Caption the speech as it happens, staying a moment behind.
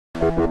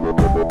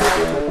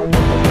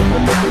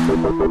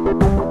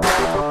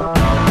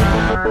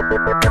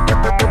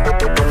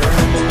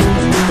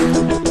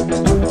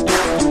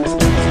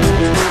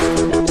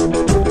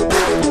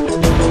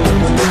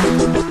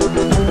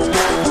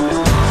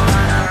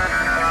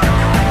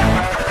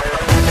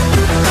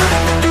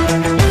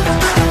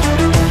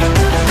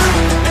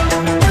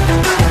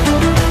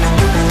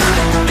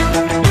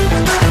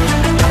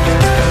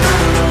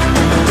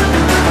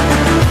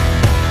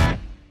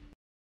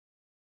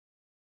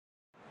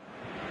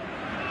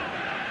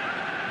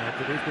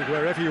Good evening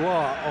wherever you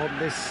are on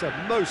this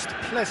most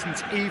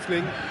pleasant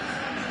evening.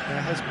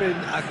 There has been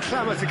a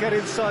clamour to get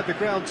inside the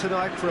ground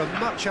tonight for a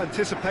much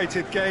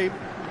anticipated game.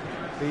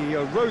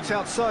 The roads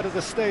outside of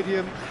the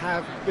stadium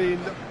have been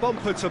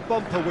bumper to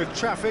bumper with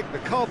traffic. The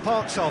car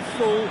parks are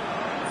full.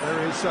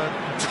 There is a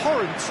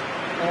torrent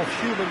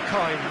of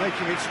humankind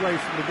making its way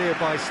from the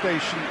nearby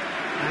station,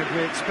 and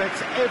we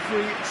expect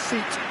every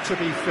seat to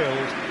be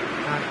filled.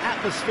 An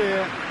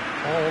atmosphere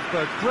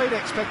of great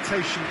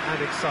expectation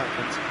and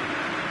excitement.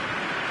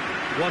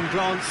 One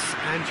glance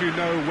and you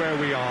know where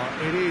we are.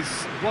 It is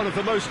one of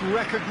the most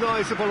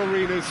recognisable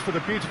arenas for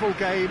the beautiful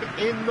game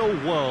in the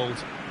world.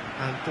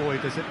 And boy,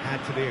 does it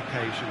add to the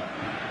occasion.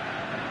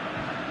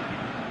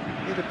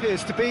 It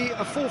appears to be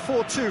a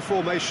 4-4-2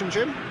 formation,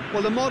 Jim.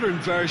 Well, the modern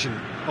version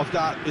of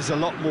that is a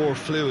lot more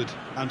fluid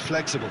and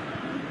flexible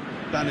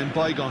than in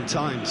bygone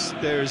times.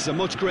 There's a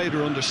much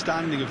greater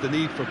understanding of the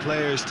need for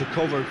players to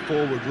cover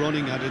forward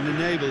running, and it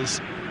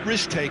enables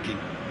risk-taking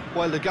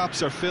while the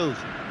gaps are filled.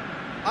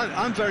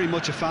 I'm very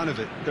much a fan of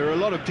it. There are a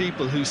lot of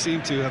people who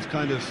seem to have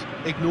kind of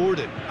ignored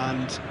it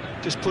and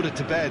just put it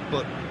to bed,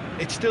 but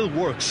it still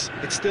works,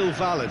 it's still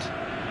valid,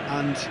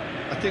 and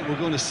I think we're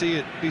going to see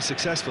it be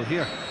successful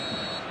here.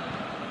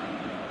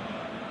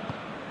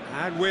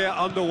 And we're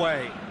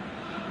underway.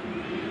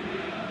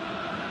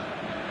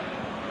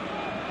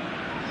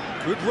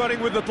 Good running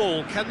with the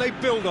ball. Can they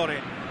build on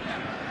it?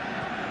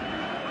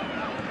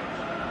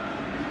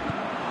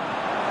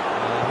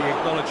 Well, he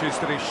acknowledges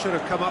that he should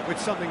have come up with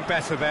something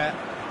better there.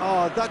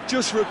 Oh, that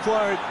just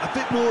required a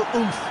bit more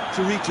oomph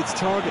to reach its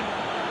target.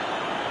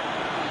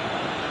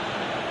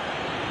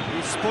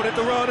 He spotted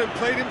the run and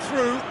played him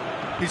through.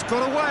 He's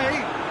got away.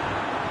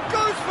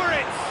 Goes for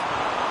it!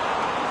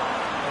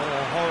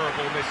 Oh,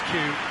 horrible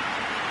miscue.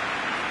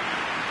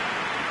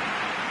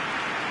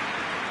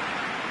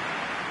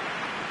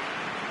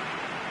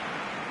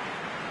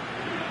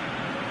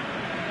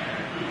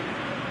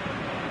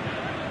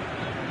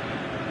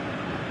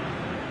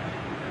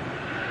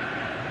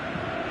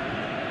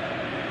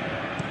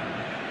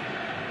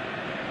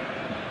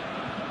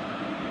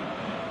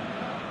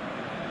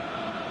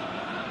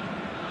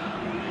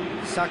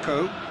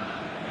 Sacco.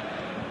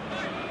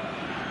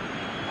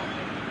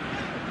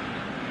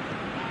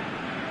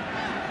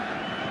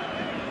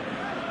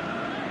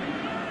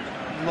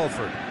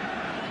 Lovren.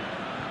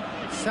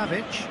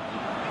 Savage.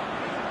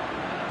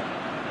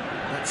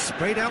 That's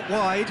sprayed out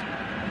wide.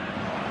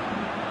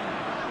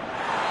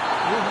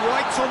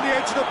 Right on the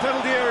edge of the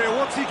penalty area.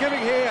 What's he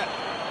giving here?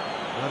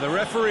 Well, the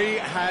referee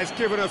has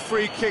given a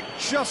free kick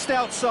just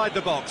outside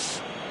the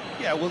box.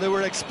 Yeah, well, they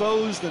were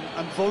exposed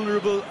and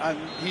vulnerable, and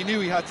he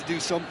knew he had to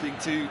do something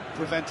to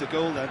prevent a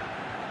goal then.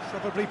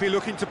 Probably be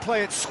looking to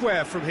play it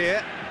square from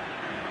here.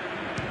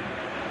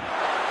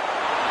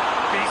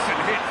 Decent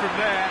hit from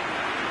there.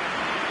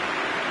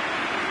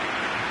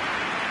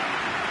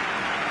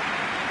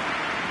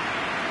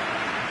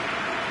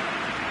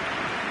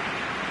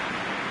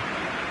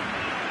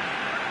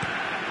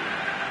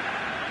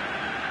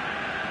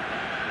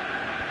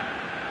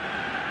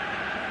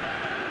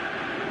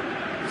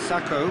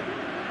 Sacco.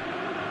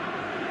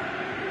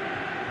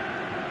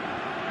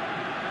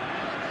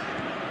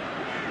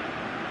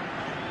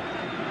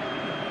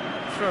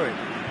 Throw it.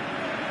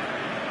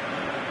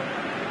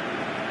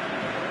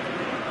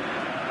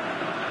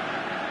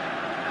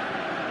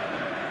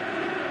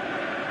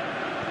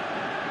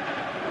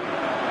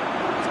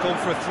 It's gone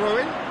for a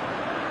throw-in.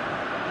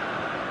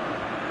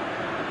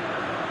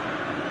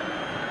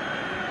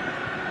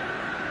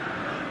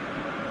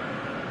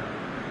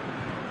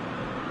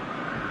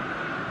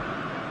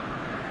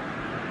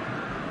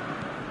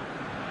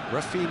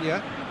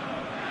 Rafinha.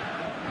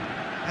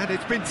 And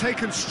it's been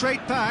taken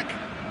straight back.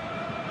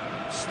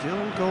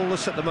 Still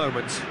goalless at the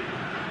moment.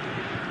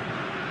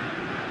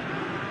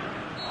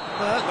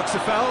 Looks a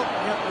foul.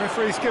 Yep, the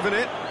referee's given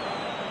it.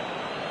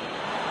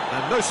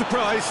 And no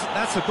surprise,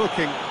 that's a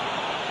booking.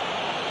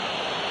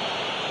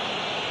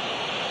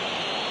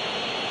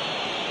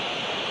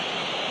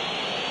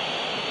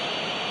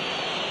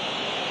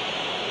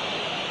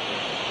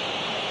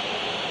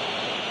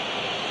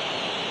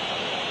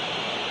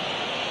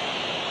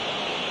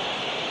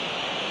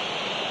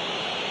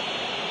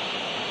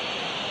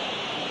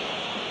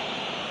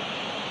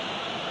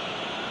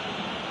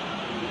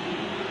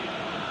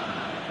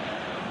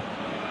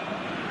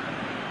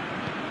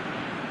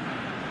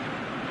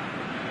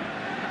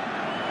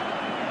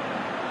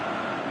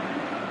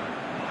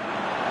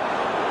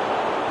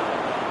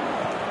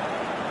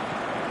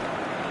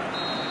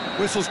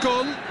 Whistle's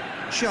gone.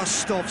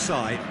 just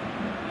offside.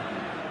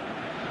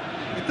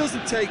 It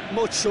doesn't take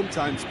much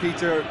sometimes,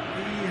 Peter.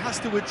 He has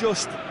to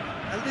adjust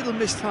a little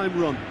mistimed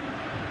run.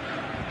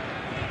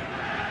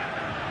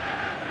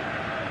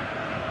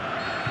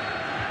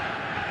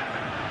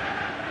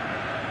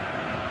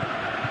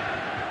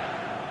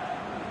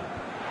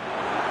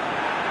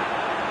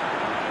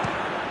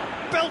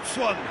 Belts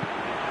one.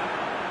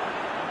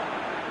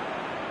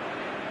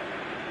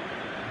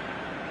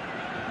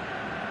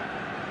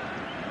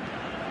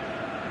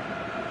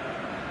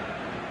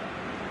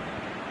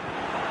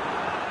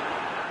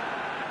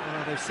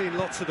 Well, they've seen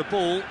lots of the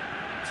ball.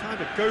 Time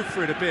to go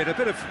for it a bit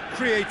of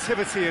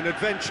creativity and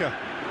adventure.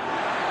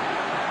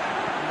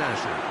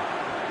 Nasri.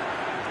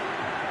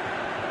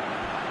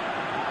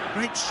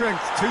 Great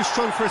strength, too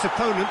strong for his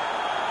opponent.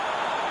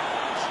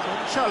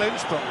 Strong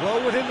challenge, but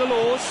well within the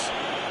laws.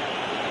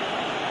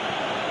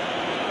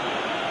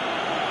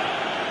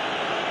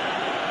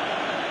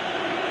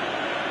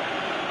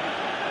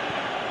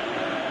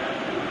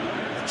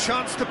 A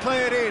chance to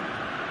play it in.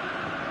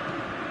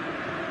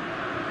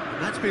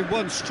 And that's been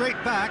won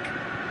straight back.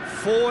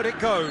 Forward it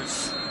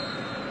goes.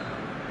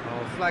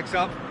 Oh, flags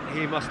up.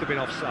 He must have been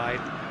offside.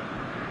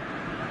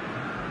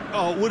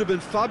 Oh, it would have been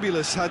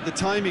fabulous had the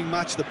timing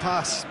matched the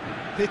pass.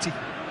 Pity.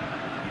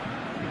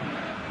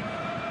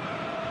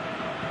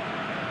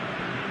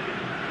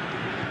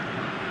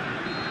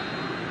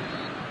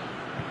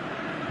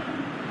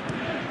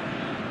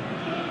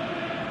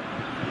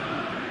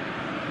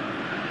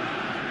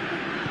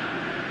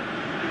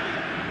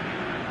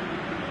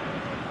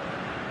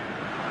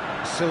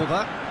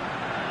 Silva.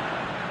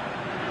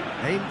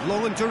 Aimed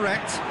long and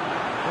direct.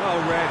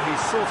 Well read, he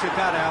sorted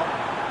that out.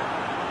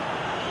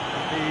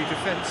 The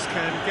defence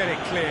can get it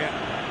clear.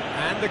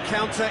 And the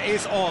counter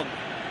is on.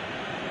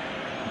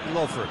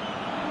 Lovren.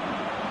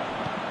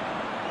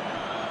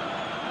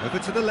 Over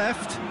to the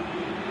left.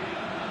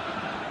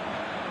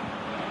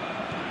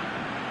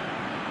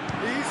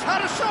 He's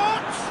had a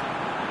shot!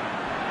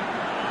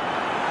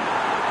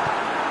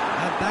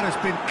 And that has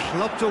been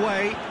clubbed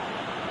away.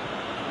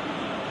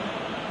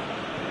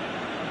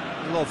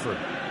 Lovren.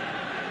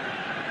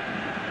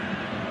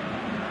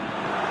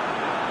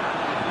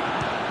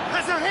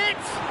 Has a hit!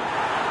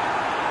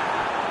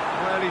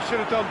 Well, he should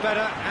have done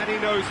better, and he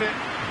knows it.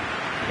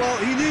 Well,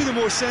 he knew the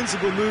more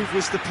sensible move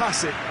was to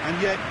pass it,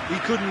 and yet he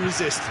couldn't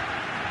resist.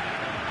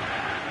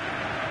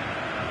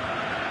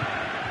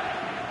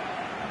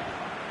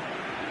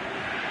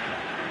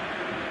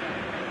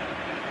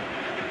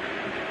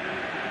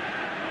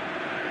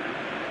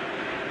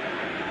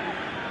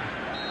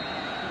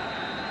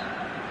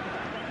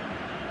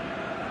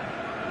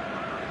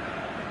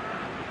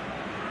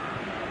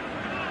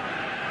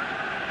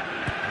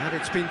 And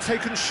it's been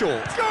taken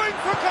short. Going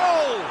for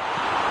goal!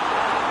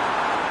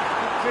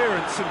 Good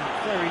clearance and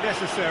very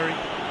necessary.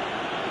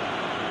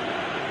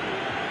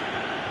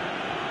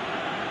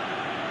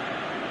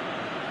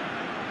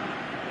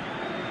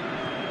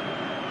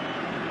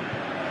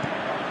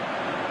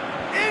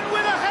 In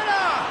with a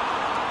header!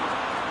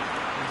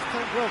 He's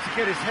done well to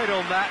get his head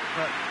on that,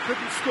 but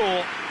couldn't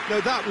score. Now,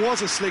 that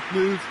was a slick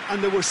move,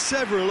 and there were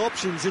several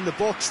options in the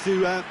box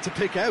to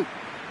pick out.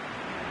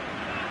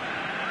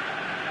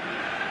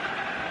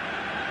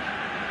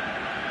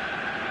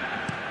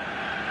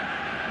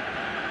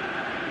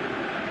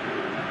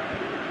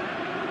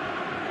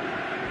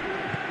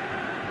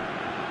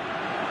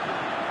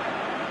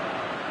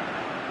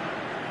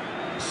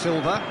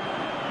 Silva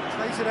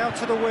plays it out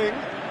to the wing.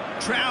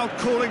 Crowd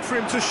calling for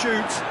him to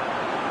shoot.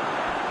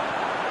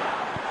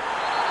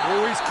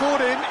 Oh, he's caught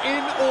him,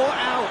 in or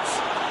out.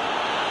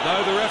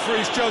 No, the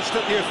referee's judged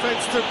that the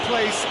offence took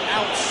place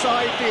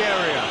outside the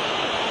area.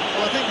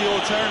 Well, I think the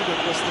alternative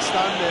was to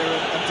stand there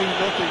and do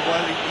nothing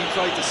while he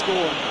tried to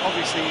score.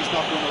 Obviously, he's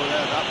not going to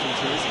allow that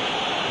feature, is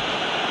he?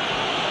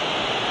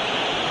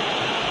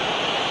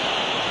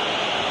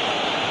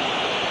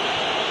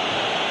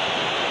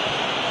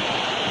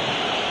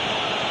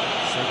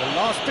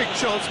 Last big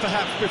chance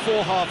perhaps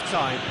before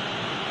half-time.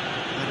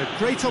 And a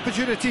great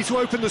opportunity to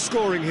open the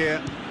scoring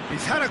here.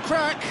 He's had a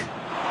crack.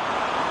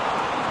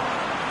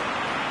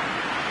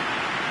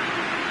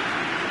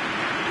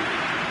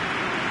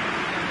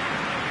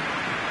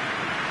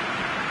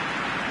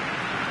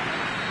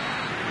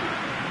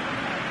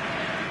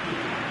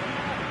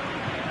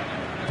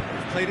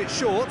 Played it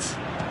short.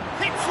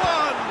 Hits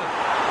one!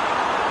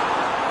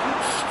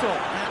 Good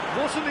stop. That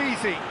wasn't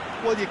easy.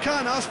 Well, you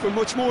can't ask for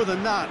much more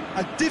than that.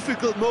 A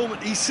difficult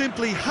moment he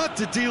simply had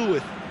to deal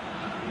with.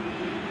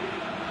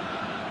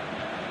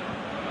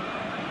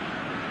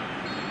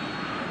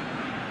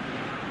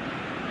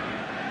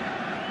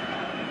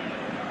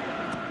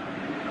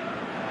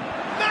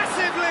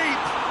 Massive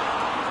leap!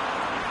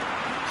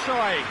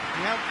 Try.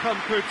 The outcome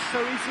could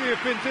so easily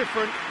have been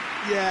different.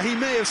 Yeah, he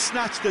may have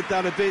snatched at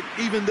that a bit,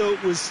 even though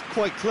it was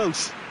quite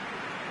close.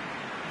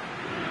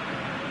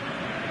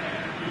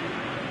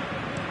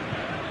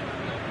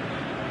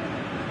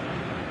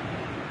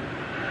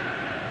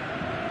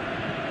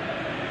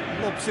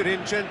 Lobs it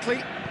in gently,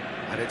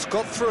 and it's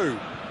got through.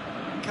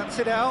 Cuts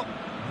it out.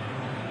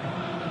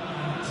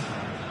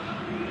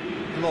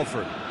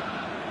 Lovren.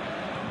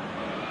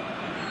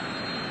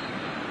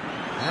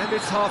 And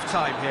it's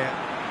half-time here.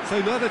 So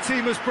neither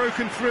team has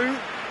broken through,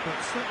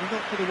 but certainly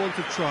not for the want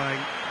of trying.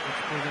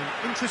 It's been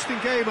an interesting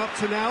game up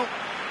to now,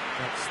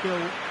 but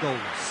still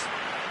goals.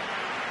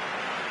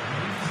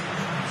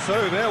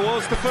 So there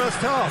was the first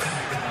half.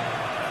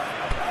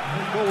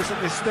 No goals at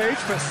this stage,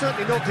 but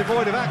certainly not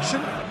devoid of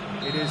action.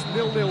 It is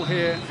 0-0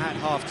 here at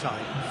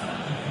half-time.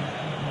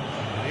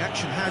 The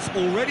action has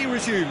already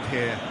resumed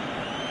here.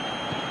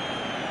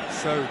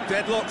 So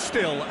deadlock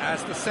still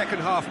as the second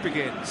half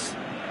begins.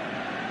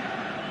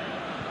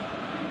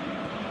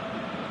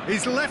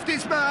 He's left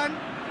his man.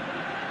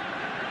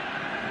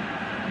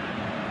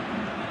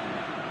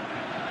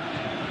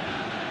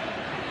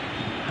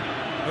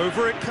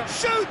 Over it comes.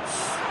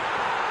 Shoots!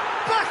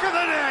 Back of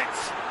the net!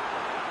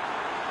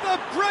 The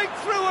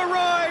breakthrough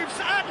arrives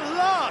at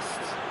last!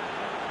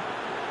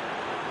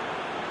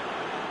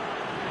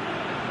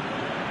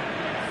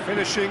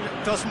 Finishing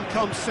doesn't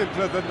come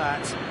simpler than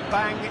that.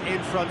 Bang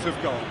in front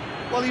of goal.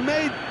 Well, he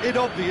made it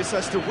obvious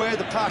as to where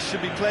the pass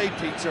should be played,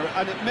 Peter,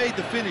 and it made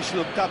the finish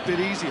look that bit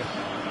easier.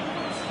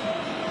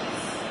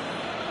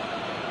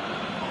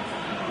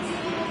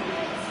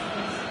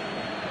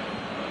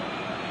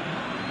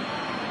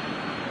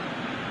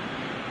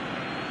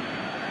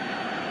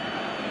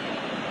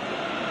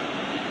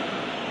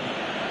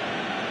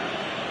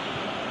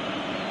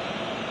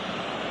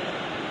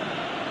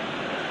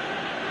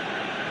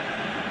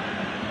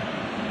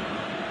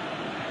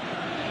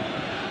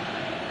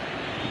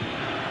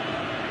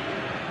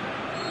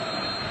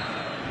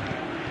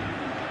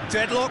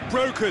 Deadlock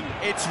broken,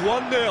 it's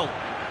 1-0. Oh,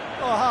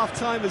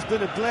 half-time has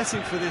been a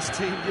blessing for this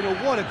team. You know,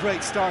 what a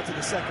great start to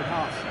the second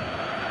half.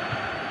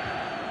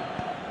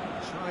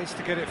 Tries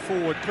to get it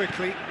forward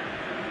quickly.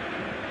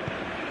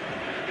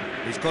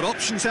 He's got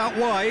options out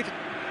wide.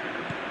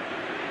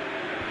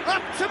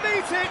 Up to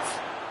meet it!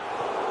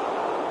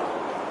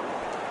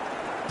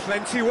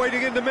 Plenty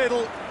waiting in the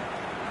middle.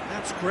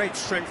 That's great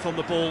strength on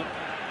the ball.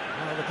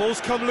 Well, the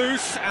ball's come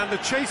loose and the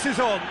chase is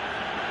on.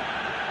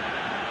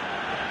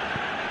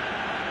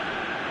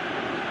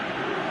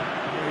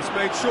 He's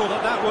made sure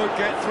that that won't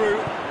get through.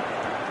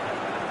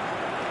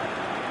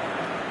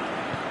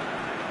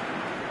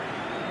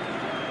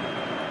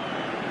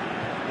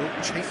 Well,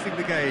 chasing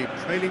the game,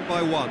 trailing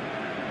by 1.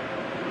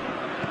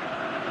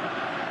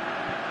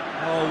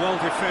 Oh, well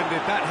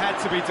defended, that had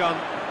to be done.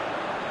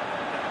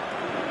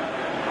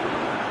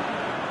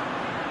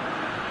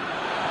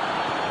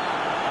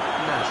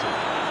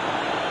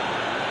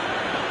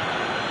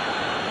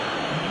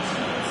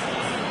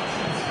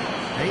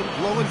 Aimed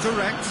long and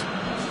direct.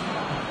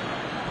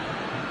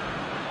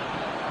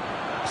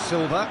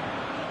 Silva.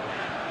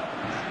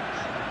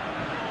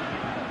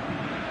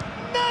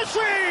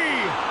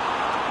 Nasri!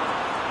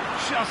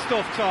 Just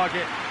off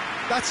target.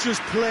 That's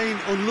just plain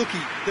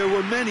unlucky. There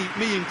were many,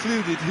 me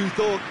included, who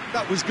thought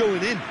that was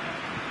going in.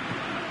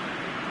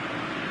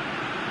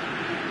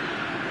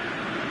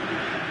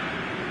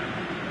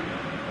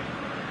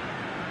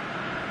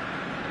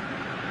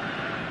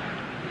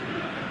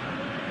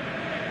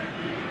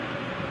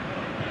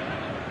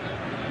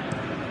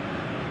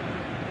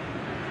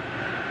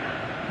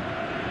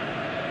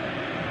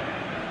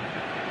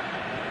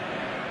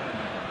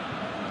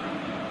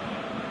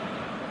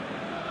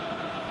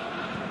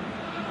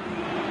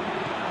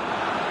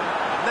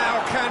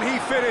 Can he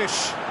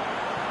finish?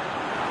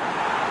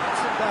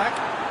 Gets it back.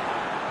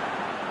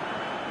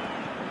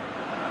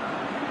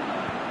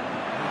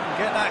 He can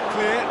get that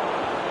clear.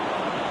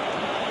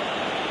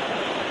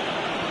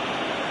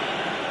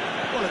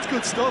 Well, it's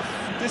good stuff.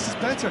 This is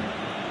better.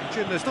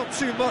 Jim, there's not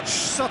too much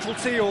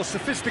subtlety or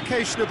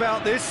sophistication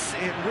about this.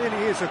 It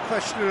really is a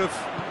question of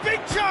big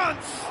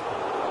chance!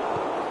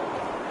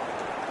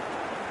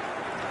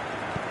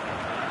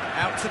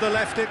 Out to the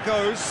left it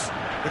goes.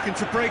 Looking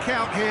to break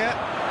out here.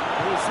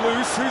 Ball's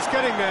loose, who's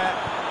getting there?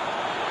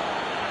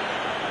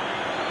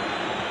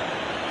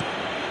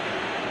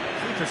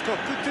 Keeper's got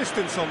good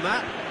distance on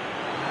that.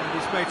 And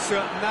he's made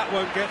certain that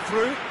won't get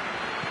through.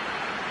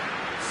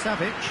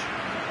 Savic.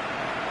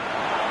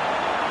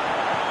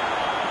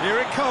 Here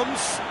it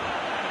comes.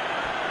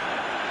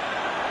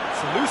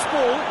 It's a loose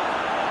ball.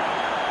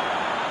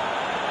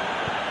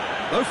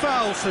 No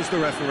foul, says the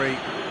referee.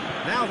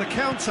 Now the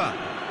counter.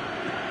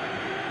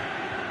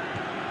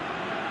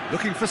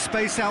 Looking for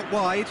space out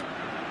wide.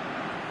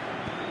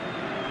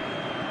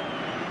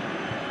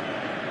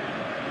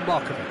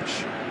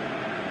 Markovic.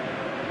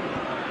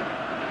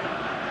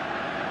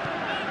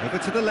 Over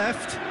to the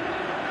left.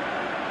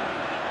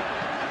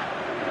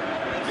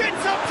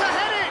 Gets up to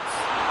head it!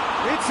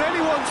 It's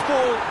anyone's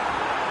ball.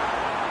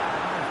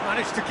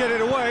 Managed to get it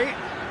away.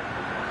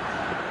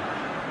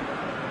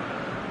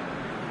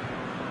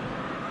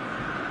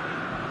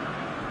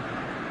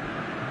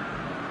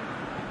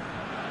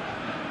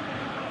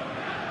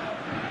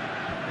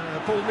 The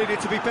ball needed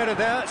to be better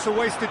there. It's a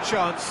wasted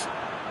chance.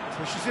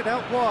 Pushes it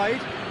out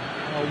wide.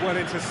 Oh, well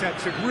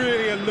intercepted,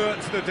 really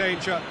alert to the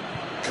danger.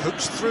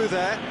 Coached through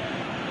there.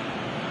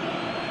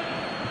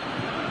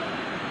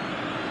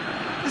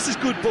 This is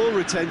good ball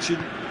retention,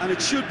 and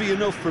it should be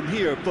enough from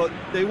here, but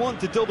they want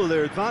to double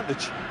their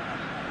advantage.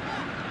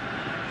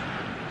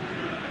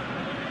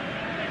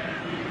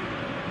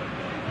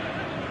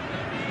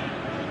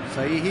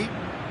 Saihi.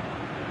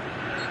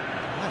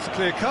 That's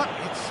clear cut,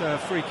 it's a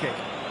free kick.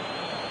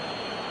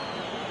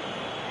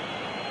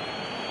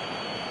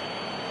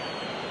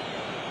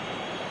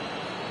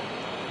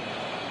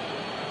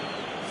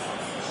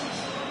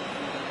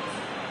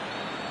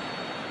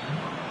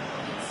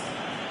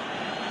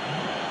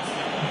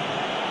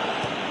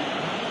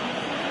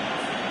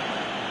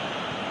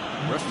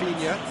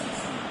 Rafinha.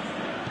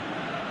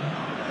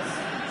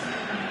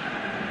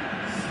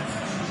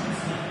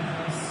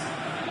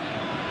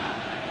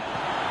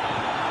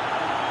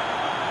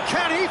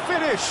 Can he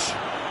finish?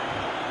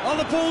 Oh,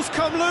 the ball's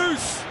come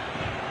loose.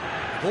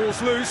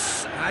 Ball's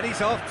loose, and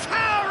he's off.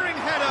 Towering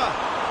header.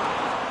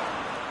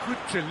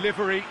 Good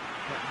delivery,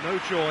 but no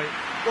joy.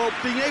 Well,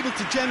 being able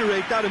to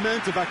generate that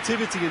amount of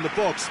activity in the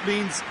box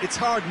means it's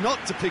hard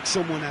not to pick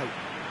someone out.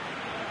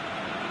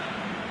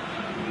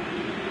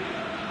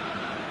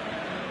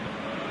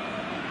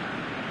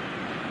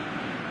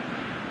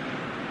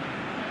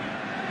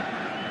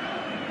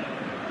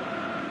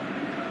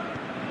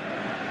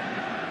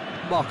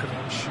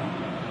 Markovic.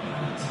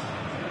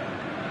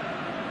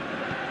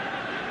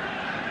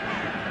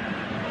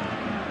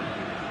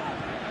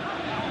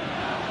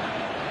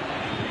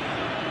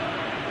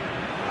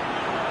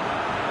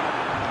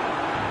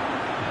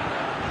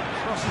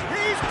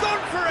 He's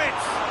gone for it!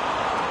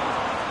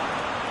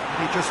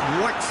 He just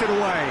whacks it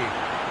away.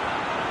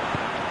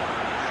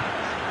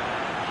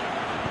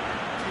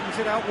 Pings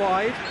it out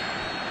wide.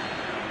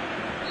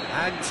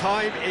 And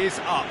time is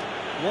up.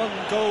 One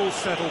goal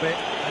settled it.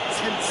 A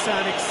tense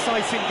and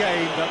exciting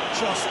game that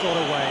just got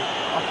away.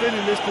 I've been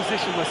in this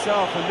position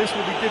myself, and this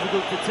will be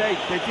difficult to take.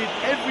 They did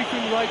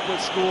everything right but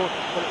score,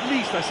 but at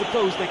least I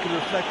suppose they can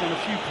reflect on a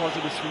few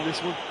positives from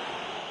this one.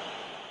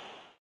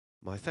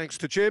 My thanks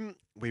to Jim.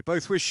 We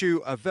both wish you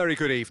a very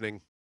good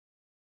evening.